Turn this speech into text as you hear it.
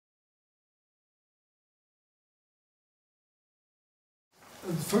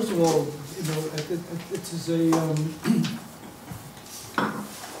First of all, you know, it is a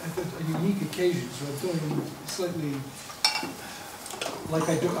unique occasion, so I'm feeling slightly like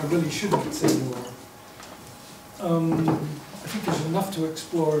I really shouldn't say more. I think there's enough to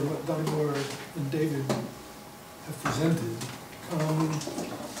explore in what Dalibor and David have presented.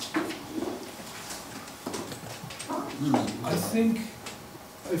 I think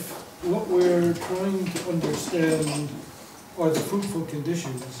if what we're trying to understand are the fruitful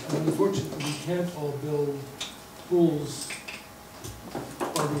conditions, and unfortunately we can't all build pools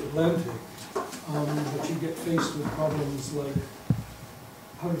by the Atlantic, but you get faced with problems like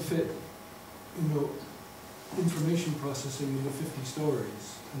how to fit, you know, information processing into 50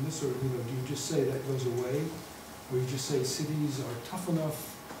 stories, and this sort of, you know, do you just say that goes away, or you just say cities are tough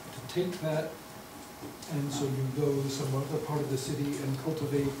enough to take that, and so you go to some other part of the city and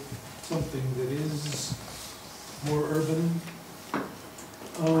cultivate something that is more urban?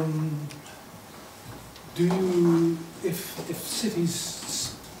 Do you, if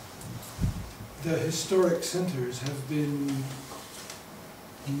cities, the historic centers have been,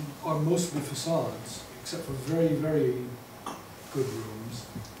 are mostly facades, except for very, very good rooms.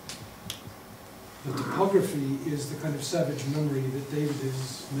 The topography is the kind of savage memory that David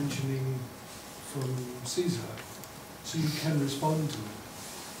is mentioning from Caesar, so you can respond to it.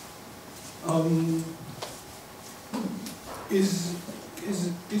 Is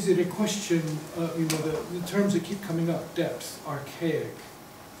it a question, you know, the terms that keep coming up, depth, archaic,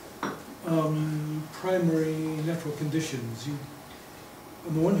 primary natural conditions,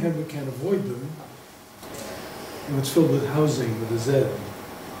 on the one hand we can't avoid them. You know, it's filled with housing with a Z.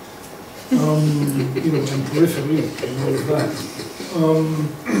 You know, and periphery and all of that.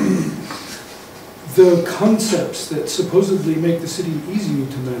 The concepts that supposedly make the city easier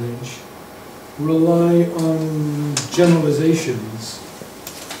to manage rely on generalizations,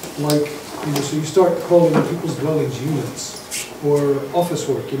 like, you know, so you start calling people's dwellings units or office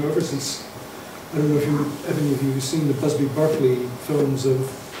work. You know, ever since, I don't know if any of you have seen the Busby Berkeley films of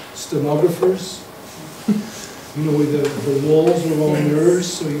stenographers. You know, where the walls are all mirrors,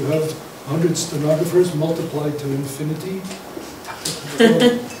 so you have 100 stenographers multiplied to infinity.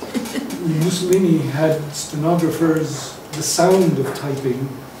 Mussolini had stenographers, the sound of typing,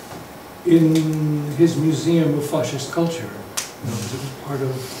 in his museum of fascist culture. You know, it was part of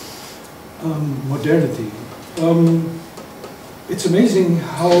modernity. It's amazing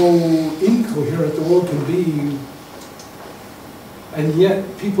how incoherent the world can be, and yet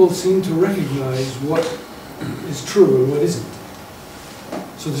people seem to recognize what is true and what isn't.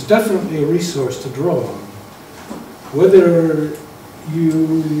 So there's definitely a resource to draw on. Whether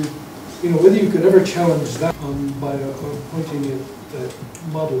you know, whether you could ever challenge that by pointing at that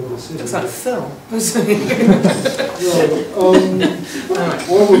model of the city. Looks like Phil.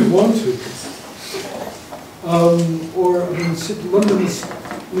 Or would want to. Or, I mean, London is,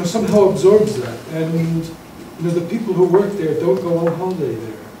 you know, somehow absorbs that. And, you know, the people who work there don't go on holiday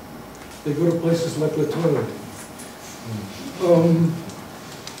there. They go to places like La Tour.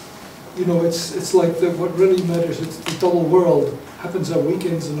 You know, it's like what really matters, it's the double world happens on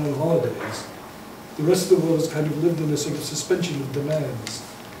weekends and on holidays. The rest of the world has kind of lived in a sort of suspension of demands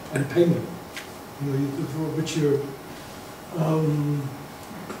and payment, you know, for which you're,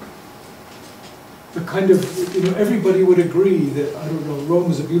 the kind of, you know, everybody would agree that, I don't know,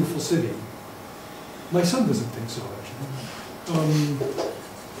 Rome is a beautiful city. My son doesn't think so, actually.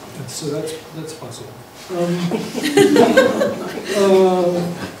 So that's possible.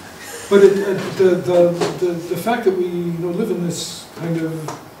 But the fact that we, you know, live in this kind of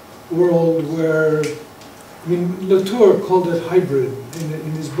world where, I mean, Latour called it hybrid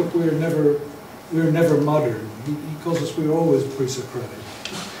in his book. We are never modern. He calls us we are always pre-Socratic.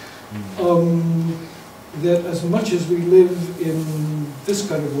 That as much as we live in this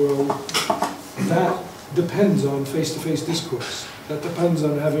kind of world, that depends on face-to-face discourse. That depends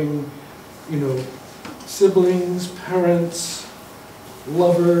on having, you know, siblings, parents,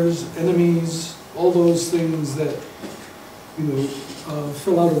 lovers, enemies, all those things that, you know,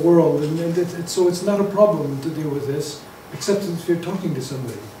 fill out a world. And so it's not a problem to deal with this, except if you're talking to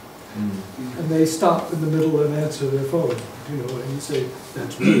somebody. And they stop in the middle and answer their phone, you know, and you say,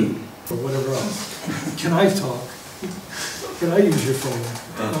 that's rude, or whatever else. Can I talk? Can I use your phone?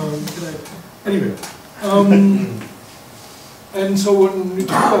 Anyway. And so when we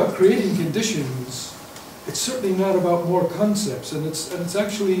talk about creating conditions, it's certainly not about more concepts, and it's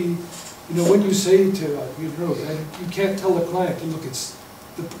actually, you know, when you say to, you know, and you can't tell the client, look, it's,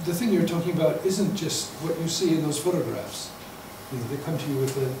 the thing you're talking about isn't just what you see in those photographs. You know, they come to you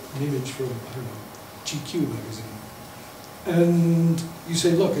with an image from, I don't know, GQ magazine. And you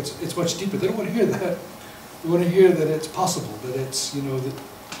say, look, it's much deeper. They don't want to hear that. They want to hear that it's possible, that it's, you know, that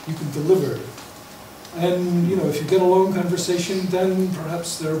you can deliver. And, you know, if you get a long conversation, then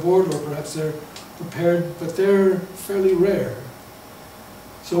perhaps they're bored or perhaps they're prepared, but they're fairly rare.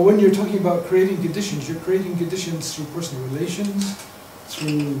 So when you're talking about creating conditions, you're creating conditions through personal relations, through,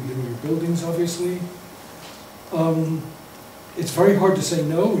 you know, your buildings, obviously. It's very hard to say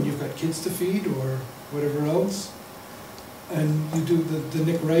no when you've got kids to feed or whatever else. And you do the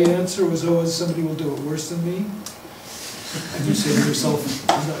Nick Ray answer was always, somebody will do it worse than me. And you say to yourself,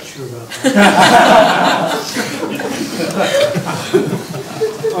 I'm not sure about that.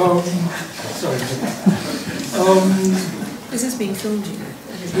 Sorry. This is being filmed, you know.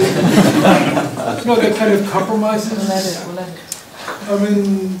 No, that kind of compromises. We'll let it. I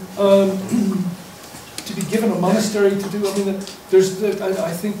mean, to be given a monastery to do, I mean,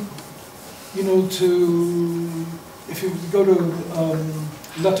 I think, you know, if you go to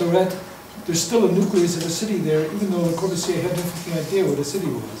La Tourette, there's still a nucleus of a city there, even though Le Corbusier had no fucking idea what a city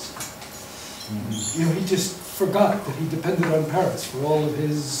was. You know, he just forgot that he depended on Paris for all of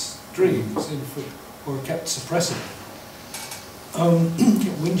his dreams, or kept suppressing it.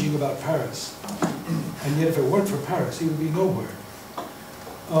 Kept whinging about Paris. And yet if it weren't for Paris, he would be nowhere.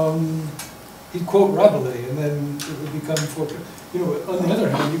 He'd quote Rabelais, and then it would become you know, on the other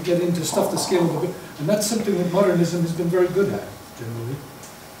hand, you get into stuff the scale of a bit, and that's something that modernism has been very good at, generally.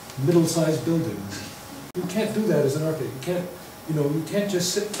 Middle-sized buildings. You can't do that as an architect. You can't, you know, you can't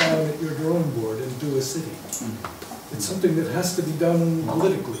just sit down at your drawing board and do a city. It's something that has to be done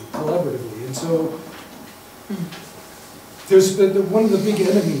politically, collaboratively, and so there's one of the big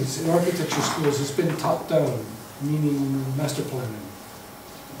enemies in architecture schools has been top-down, meaning master planning.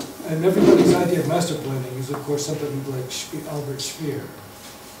 And everybody's idea of master planning is, of course, something like Albert Speer.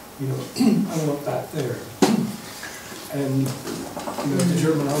 You know, I want that there. And, you know, the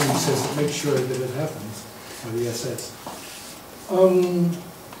German army says it makes sure that it happens, or the SS.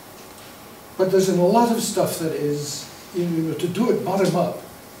 But there's a lot of stuff that is, you know, to do it bottom up,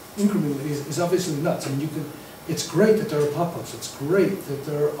 incrementally, is obviously nuts. I mean, it's great that there are pop-ups. It's great that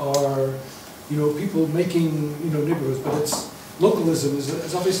there are, you know, people making, you know, neighborhoods, but localism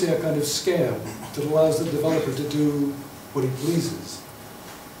is obviously a kind of scam that allows the developer to do what he pleases.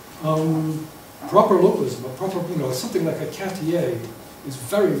 Proper localism, you know, something like a quartier is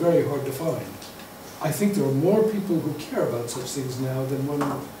very, very hard to find. I think there are more people who care about such things now than when,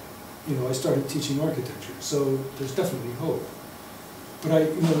 you know, I started teaching architecture. So there's definitely hope.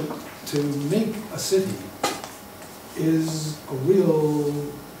 But you know, to make a city is a real,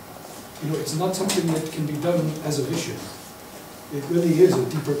 you know, it's not something that can be done as a vision. It really is a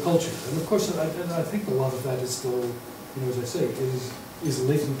deeper culture. And of course, I think a lot of that is still, you know, as I say, is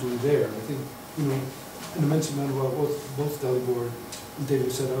latently there. I think, you know, an immense amount of what both Dalibor and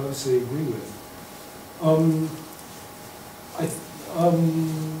David said, I obviously agree with.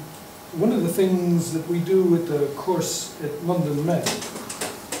 One of the things that we do with the course at London Met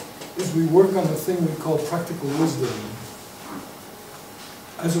is we work on a thing we call practical wisdom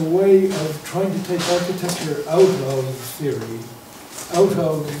as a way of trying to take architecture out of theory, out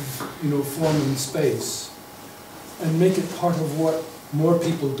of, you know, form and space, and make it part of what more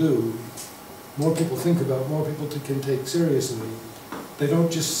people do, more people think about, more people can take seriously. They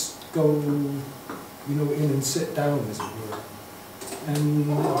don't just go, you know, in and sit down, as it were. And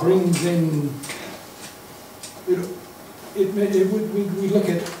it brings in, you know, we look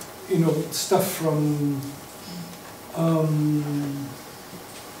at, you know, stuff from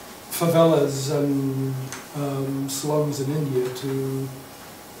favelas and slums in India to,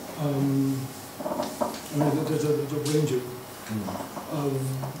 I mean, there's a range of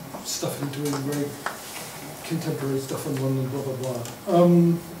stuff into very contemporary stuff in London, blah, blah, blah.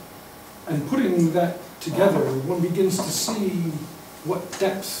 And putting that together, one begins to see what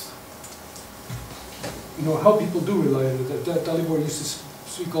depth, you know, how people do rely on it. Dalibor used to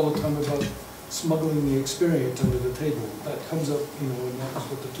speak all the time about smuggling the experience under the table. That comes up, you know, and that was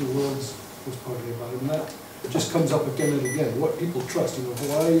what the Two Worlds was partly about. And that just comes up again and again, what people trust. You know,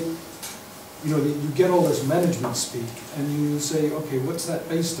 why, you know, you get all this management speak, and you say, okay, what's that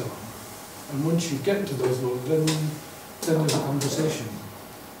based on? And once you get into those modes, then there's a conversation.